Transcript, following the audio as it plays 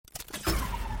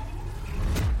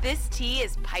This tea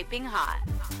is piping hot.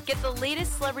 Get the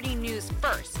latest celebrity news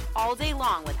first all day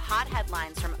long with hot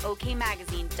headlines from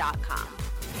okmagazine.com.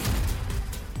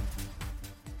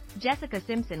 Jessica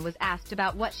Simpson was asked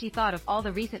about what she thought of all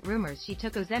the recent rumors she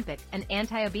took Ozempic, an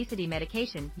anti-obesity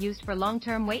medication used for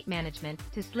long-term weight management,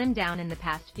 to slim down in the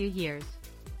past few years.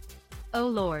 Oh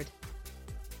Lord.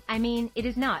 I mean, it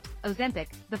is not Ozempic,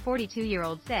 the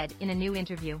 42-year-old said in a new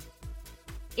interview.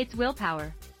 It's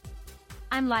Willpower.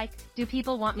 I'm like, do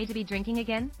people want me to be drinking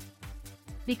again?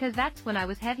 Because that's when I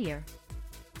was heavier.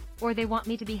 Or they want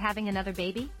me to be having another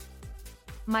baby?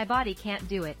 My body can't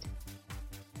do it.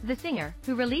 The singer,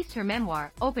 who released her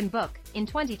memoir, Open Book, in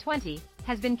 2020,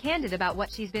 has been candid about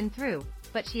what she's been through,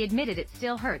 but she admitted it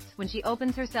still hurts when she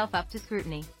opens herself up to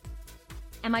scrutiny.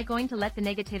 Am I going to let the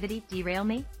negativity derail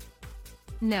me?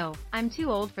 No, I'm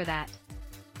too old for that.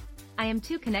 I am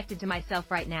too connected to myself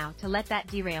right now to let that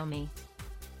derail me.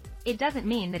 It doesn't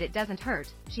mean that it doesn't hurt,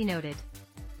 she noted.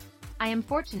 I am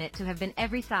fortunate to have been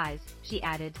every size, she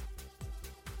added.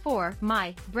 For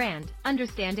my brand,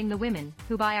 understanding the women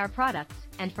who buy our products,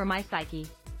 and for my psyche.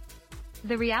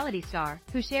 The reality star,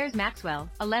 who shares Maxwell,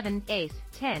 11, Ace,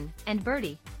 10, and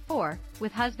Birdie, 4,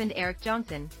 with husband Eric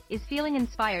Johnson, is feeling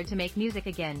inspired to make music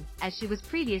again, as she was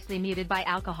previously muted by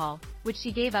alcohol, which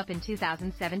she gave up in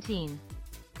 2017.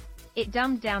 It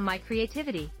dumbed down my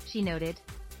creativity, she noted.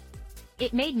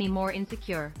 It made me more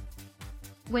insecure.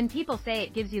 When people say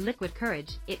it gives you liquid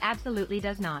courage, it absolutely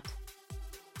does not.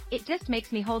 It just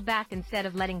makes me hold back instead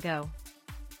of letting go.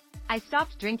 I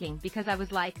stopped drinking because I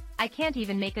was like, I can't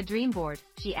even make a dream board,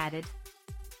 she added.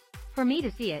 For me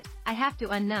to see it, I have to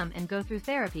unnumb and go through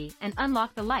therapy and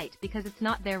unlock the light because it's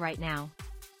not there right now.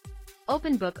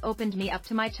 Open Book opened me up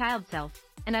to my child self,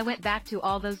 and I went back to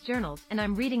all those journals and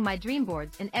I'm reading my dream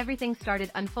boards and everything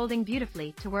started unfolding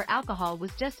beautifully to where alcohol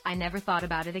was just I never thought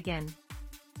about it again.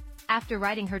 After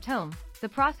writing her tome, the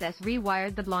process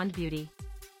rewired the blonde beauty.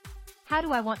 How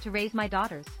do I want to raise my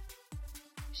daughters?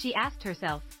 She asked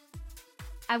herself.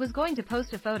 I was going to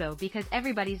post a photo because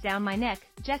everybody's down my neck,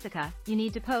 Jessica, you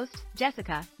need to post,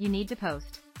 Jessica, you need to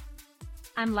post.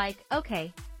 I'm like,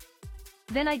 okay.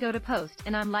 Then I go to post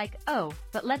and I'm like, oh,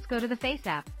 but let's go to the Face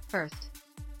app first.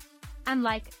 I'm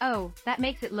like, oh, that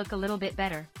makes it look a little bit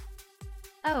better.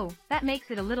 Oh, that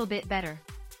makes it a little bit better.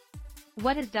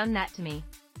 What has done that to me?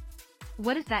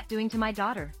 What is that doing to my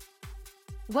daughter?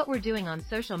 What we're doing on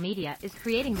social media is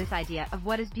creating this idea of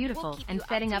what is beautiful and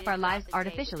setting up our lives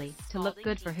artificially to look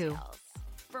good for who.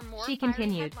 She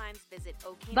continued.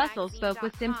 Bustle spoke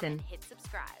with Simpson.